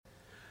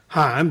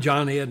Hi, I'm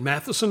John Ed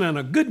Matheson, and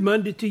a good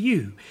Monday to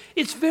you.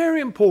 It's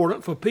very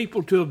important for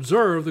people to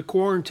observe the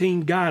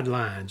quarantine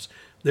guidelines.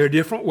 There are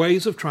different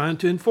ways of trying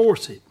to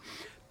enforce it.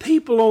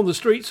 People on the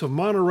streets of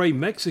Monterrey,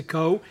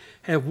 Mexico,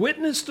 have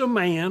witnessed a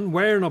man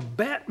wearing a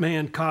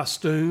Batman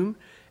costume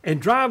and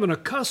driving a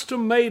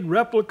custom-made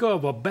replica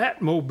of a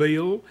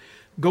Batmobile,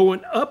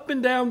 going up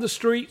and down the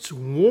streets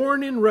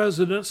warning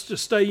residents to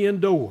stay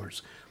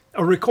indoors.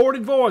 A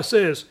recorded voice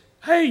says,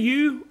 "Hey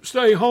you,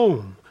 stay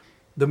home."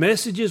 The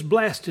message is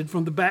blasted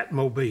from the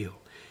Batmobile.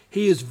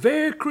 He is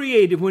very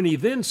creative when he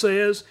then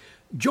says,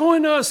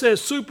 "Join us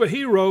as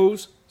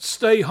superheroes,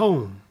 stay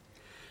home."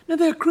 Now,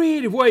 there are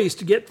creative ways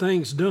to get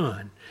things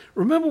done.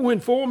 Remember when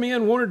 4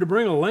 men wanted to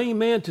bring a lame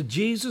man to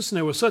Jesus and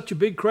there was such a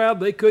big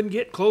crowd they couldn't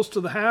get close to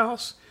the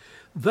house?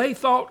 They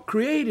thought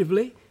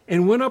creatively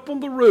and went up on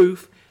the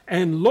roof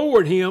and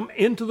lowered him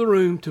into the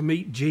room to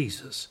meet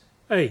Jesus.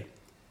 Hey,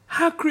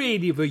 how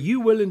creative are you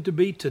willing to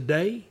be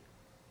today?